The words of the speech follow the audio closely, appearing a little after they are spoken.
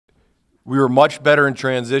We were much better in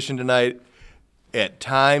transition tonight. At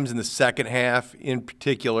times in the second half in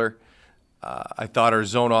particular, I thought our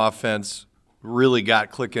zone offense really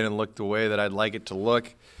got clicking and looked the way that I'd like it to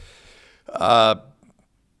look.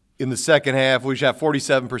 In the second half, we shot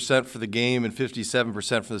 47% for the game and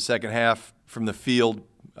 57% for the second half from the field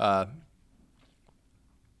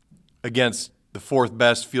against the fourth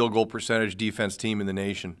best field goal percentage defense team in the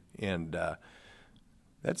nation. And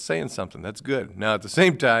that's saying something. That's good. Now, at the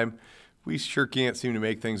same time, we sure can't seem to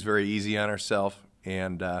make things very easy on ourselves.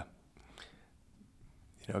 And, a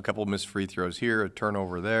couple of missed free throws here, a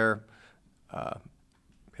turnover there,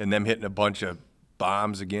 and them hitting a bunch of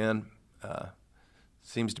bombs again.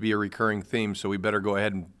 Seems to be a recurring theme, so we better go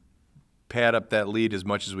ahead and pad up that lead as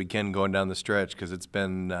much as we can going down the stretch, because it's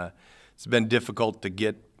been difficult to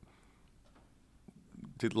get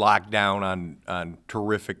to lock down on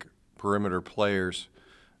terrific perimeter players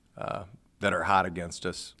that are hot against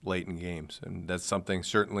us late in games. And that's something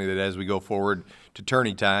certainly that as we go forward to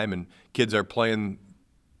tourney time and kids are playing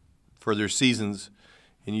for their seasons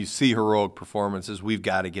and you see heroic performances, we've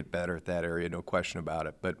got to get better at that area, no question about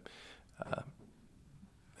it. But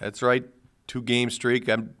that's right, 2-game streak.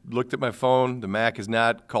 I looked at my phone. The MAC is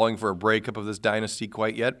not calling for a breakup of this dynasty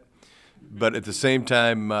quite yet. But at the same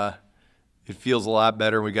time, it feels a lot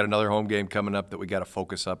better. We got another home game coming up that we got to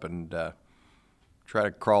focus up and try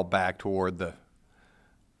to crawl back toward the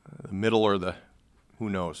middle or the, who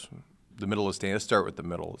knows, the middle of the standings. Let's start with the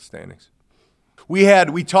middle of the standings.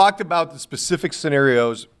 We talked about the specific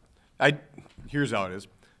scenarios. Here's how it is.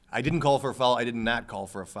 I didn't call for a foul. I did not call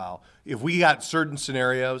for a foul. If we got certain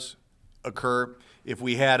scenarios occur, if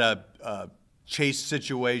we had a chase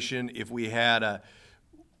situation, if we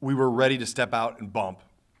were ready to step out and bump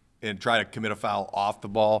and try to commit a foul off the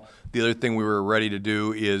ball. The other thing we were ready to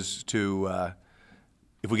do is to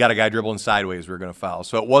if we got a guy dribbling sideways, we were going to foul.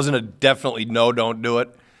 So it wasn't a definitely no, don't do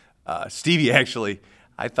it. Stevie actually,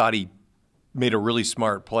 I thought he made a really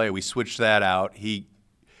smart play. We switched that out. He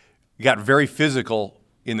got very physical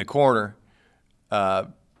in the corner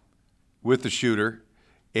with the shooter,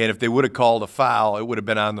 and if they would have called a foul, it would have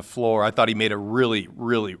been on the floor. I thought he made a really,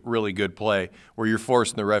 really, really good play where you're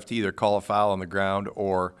forcing the ref to either call a foul on the ground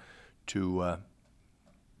or to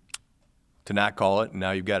not call it, and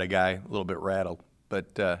now you've got a guy a little bit rattled.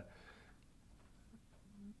 But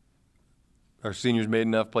our seniors made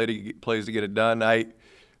enough plays to get it done.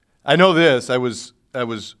 I know this. I was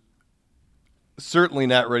certainly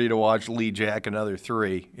not ready to watch Lee jack another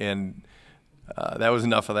three, and that was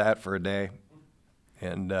enough of that for a day.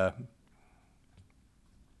 And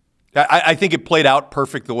I think it played out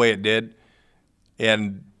perfect the way it did,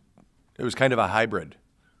 and it was kind of a hybrid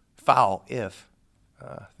foul if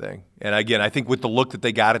thing. And again, I think with the look that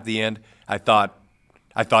they got at the end, I thought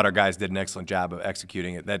our guys did an excellent job of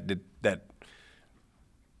executing it.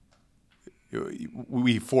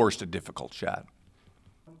 We forced a difficult shot.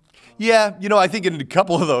 Yeah, I think in a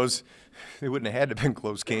couple of those, they wouldn't have had to have been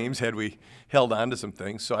close games had we held on to some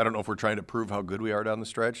things. So I don't know if we're trying to prove how good we are down the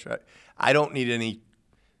stretch. I don't get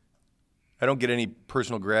any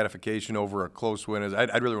personal gratification over a close win.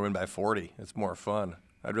 I'd rather win by 40. It's more fun.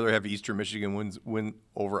 I'd rather have Eastern Michigan win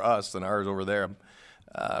over us than ours over there.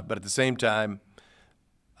 But at the same time,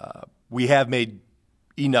 we have made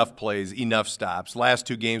enough plays, enough stops. Last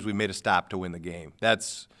 2 games, we made a stop to win the game.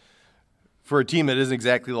 That's for a team that isn't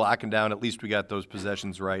exactly locking down. At least we got those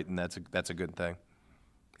possessions right, and that's a good thing.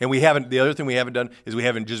 And we haven't. The other thing we haven't done is we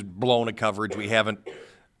haven't just blown a coverage. We haven't.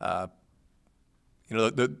 The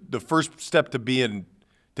first step to being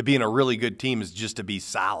a really good team is just to be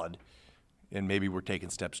solid, and maybe we're taking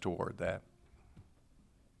steps toward that.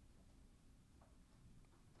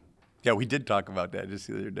 Yeah, we did talk about that just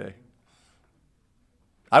the other day.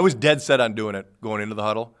 I was dead set on doing it going into the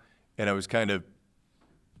huddle, and I was kind of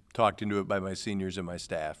talked into it by my seniors and my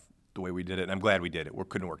staff the way we did it, and I'm glad we did it. We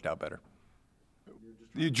couldn't have worked out better.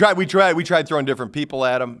 We tried throwing different people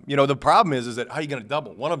at them. The problem is that how are you going to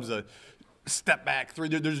double? One of them's a step back three.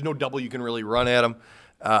 There's no double you can really run at them.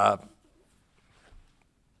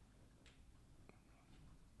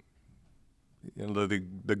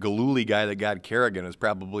 The Galuli guy that got Kerrigan is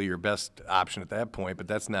probably your best option at that point, but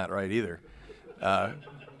that's not right either.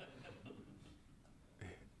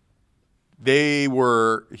 He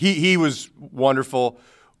was wonderful.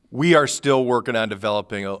 We are still working on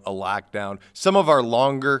developing a lockdown. Some of our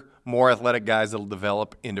longer, more athletic guys that will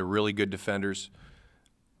develop into really good defenders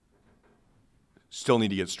still need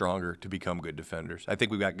to get stronger to become good defenders. I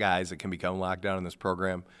think we've got guys that can become locked down in this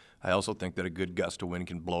program. I also think that a good gust of wind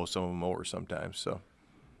can blow some of them over sometimes. So,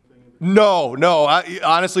 no.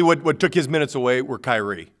 Honestly, what took his minutes away were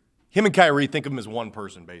Kyrie. him and Kyrie, think of him as one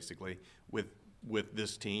person basically with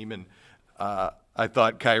this team, and I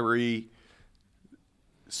thought Kyrie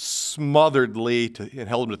smothered Lee and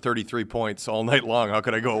held him to 33 points all night long. How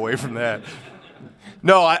could I go away from that?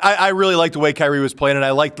 No, I really liked the way Kyrie was playing, and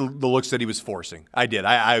I liked the looks that he was forcing. I did.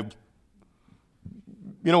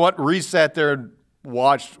 You know what? Reese sat there and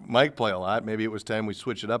watched Mike play a lot. Maybe it was time we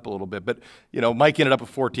switched it up a little bit. But, you know, Mike ended up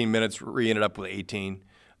with 14 minutes. Reese ended up with 18.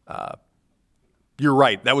 You're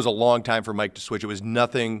right. That was a long time for Mike to switch. It was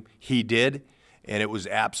nothing he did, and it was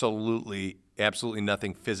absolutely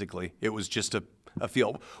nothing physically. It was just a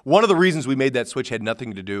feel. One of the reasons we made that switch had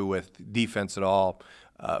nothing to do with defense at all.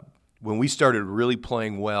 When we started really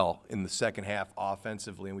playing well in the second half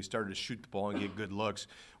offensively and we started to shoot the ball and get good looks,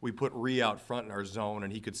 we put Ree out front in our zone,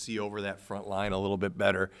 and he could see over that front line a little bit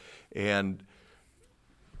better. And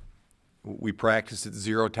we practiced it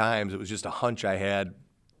 0 times. It was just a hunch I had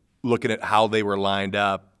looking at how they were lined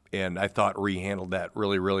up, and I thought Ree handled that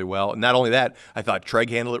really, really well. And not only that, I thought Treg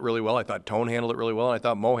handled it really well. I thought Tone handled it really well. And I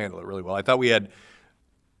thought Mo handled it really well. I thought we had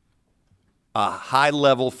a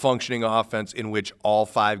high-level functioning offense in which all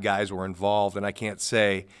 5 guys were involved, and I can't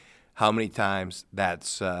say how many times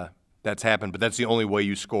that's happened, but that's the only way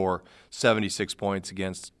you score 76 points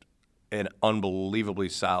against an unbelievably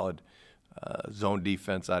solid zone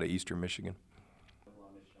defense out of Eastern Michigan.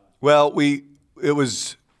 Well, it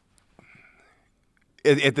was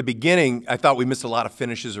at the beginning, I thought we missed a lot of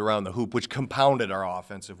finishes around the hoop, which compounded our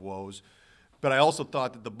offensive woes. But I also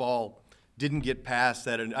thought that the ball didn't get past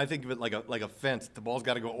that, and I think of it like a fence. The ball's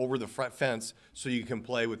got to go over the front fence so you can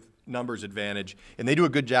play with numbers advantage. And they do a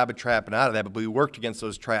good job of trapping out of that, but we worked against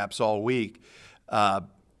those traps all week. The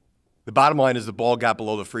bottom line is the ball got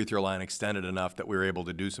below the free throw line extended enough that we were able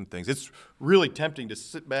to do some things. It's really tempting to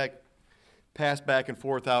sit back, pass back and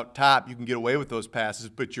forth out top. You can get away with those passes,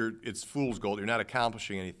 but it's fool's gold. You're not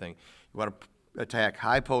accomplishing anything. You want to attack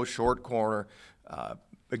high post, short corner.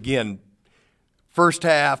 Again, first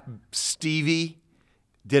half, Stevie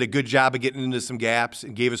did a good job of getting into some gaps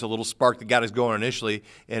and gave us a little spark that got us going initially.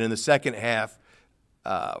 And in the second half,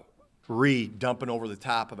 Ree dumping over the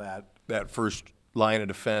top of that first line of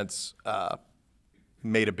defense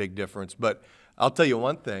made a big difference. But I'll tell you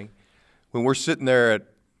one thing. When we're sitting there at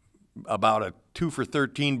about a 2 for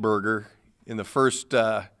 13 burger in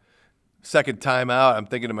the second time out, I'm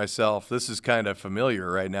thinking to myself, this is kind of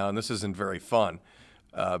familiar right now, and this isn't very fun.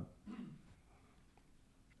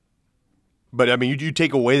 But, I mean, you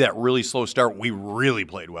take away that really slow start, we really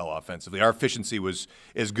played well offensively. Our efficiency was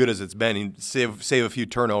as good as it's been. You save a few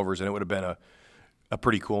turnovers, and it would have been a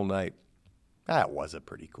pretty cool night. That was a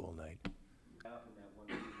pretty cool night.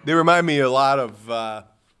 They remind me a lot of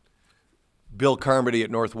Bill Carmody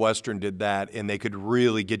at Northwestern did that, and they could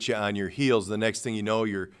really get you on your heels. The next thing you know,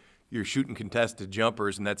 you're shooting contested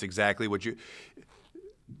jumpers, and that's exactly what you –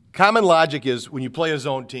 common logic is when you play a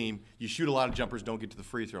zone team, you shoot a lot of jumpers, don't get to the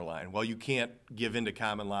free throw line. Well, you can't give in to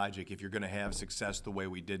common logic if you're going to have success the way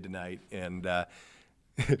we did tonight. And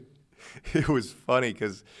it was funny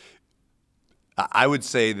because I would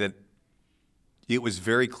say that it was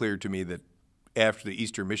very clear to me that after the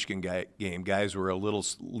Eastern Michigan game, guys were a little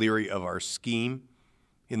leery of our scheme.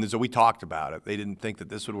 And so we talked about it. They didn't think that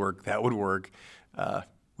this would work, that would work.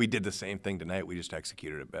 We did the same thing tonight. We just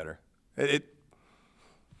executed it better.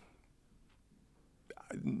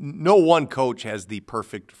 No one coach has the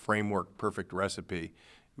perfect framework, perfect recipe.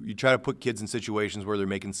 You try to put kids in situations where they're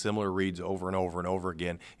making similar reads over and over and over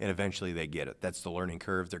again, and eventually they get it. That's the learning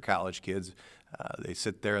curve. They're college kids. They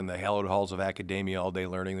sit there in the hallowed halls of academia all day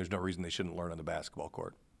learning. There's no reason they shouldn't learn on the basketball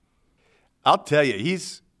court. I'll tell you,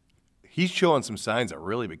 he's showing some signs of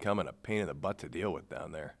really becoming a pain in the butt to deal with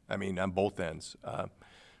down there. I mean, on both ends.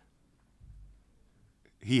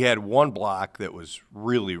 He had one block that was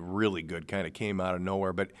really, really good, kind of came out of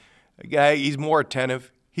nowhere. But a guy, he's more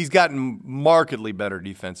attentive. He's gotten markedly better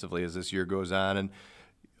defensively as this year goes on. And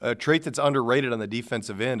a trait that's underrated on the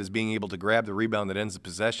defensive end is being able to grab the rebound that ends the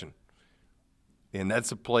possession. And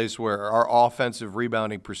that's a place where our offensive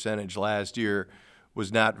rebounding percentage last year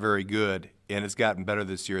was not very good, and it's gotten better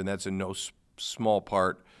this year, and that's in no small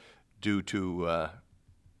part due to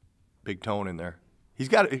Big Tone in there.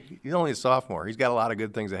 He's only a sophomore. He's got a lot of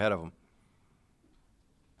good things ahead of him.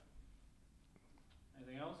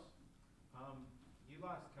 Anything else? You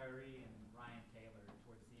lost Kyrie and Ryan Taylor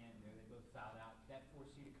towards the end there. They both fouled out. Did that force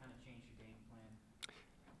you to kind of change your game plan?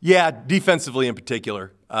 Yeah, defensively in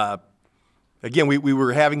particular. Again, we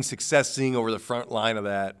were having success seeing over the front line of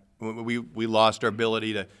that. We lost our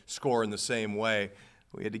ability to score in the same way.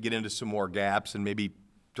 We had to get into some more gaps and maybe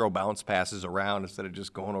throw bounce passes around instead of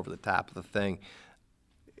just going over the top of the thing.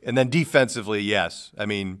 And then defensively, yes. I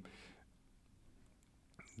mean,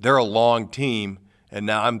 they're a long team, and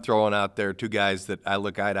now I'm throwing out there two guys that I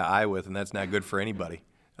look eye to eye with, and that's not good for anybody.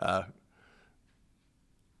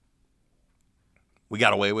 We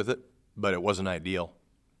got away with it, but it wasn't ideal.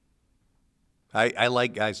 I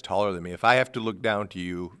like guys taller than me. If I have to look down to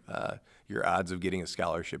you, your odds of getting a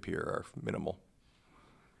scholarship here are minimal.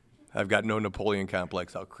 I've got no Napoleon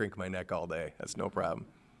complex. I'll crink my neck all day. That's no problem.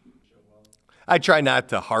 I try not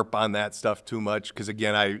to harp on that stuff too much because,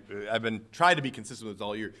 again, I've been trying to be consistent with this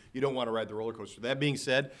all year. You don't want to ride the roller coaster. That being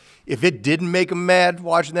said, if it didn't make them mad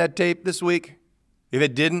watching that tape this week, if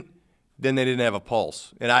it didn't, then they didn't have a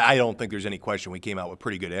pulse. And I don't think there's any question we came out with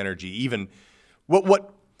pretty good energy. Even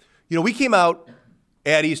we came out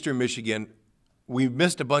at Eastern Michigan. We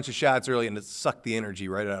missed a bunch of shots early, and it sucked the energy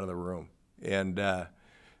right out of the room. And it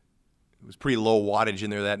was pretty low wattage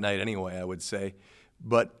in there that night anyway, I would say.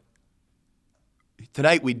 But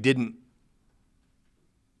tonight we didn't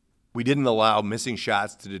allow missing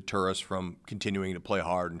shots to deter us from continuing to play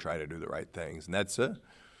hard and try to do the right things. And that's a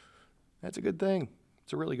good thing.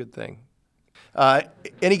 It's a really good thing.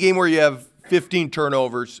 Any game where you have 15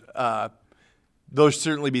 turnovers, those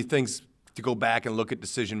certainly be things to go back and look at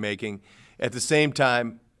decision-making. At the same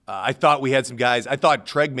time, I thought we had some guys. I thought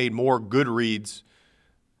Treg made more good reads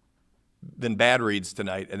than bad reads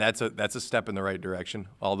tonight, and that's a step in the right direction,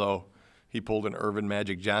 although he pulled an Irvin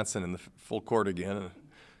Magic Johnson in the full court again.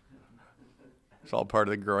 It's all part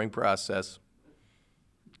of the growing process.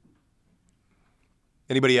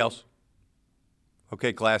 Anybody else?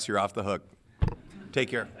 Okay, class, you're off the hook. Take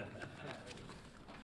care.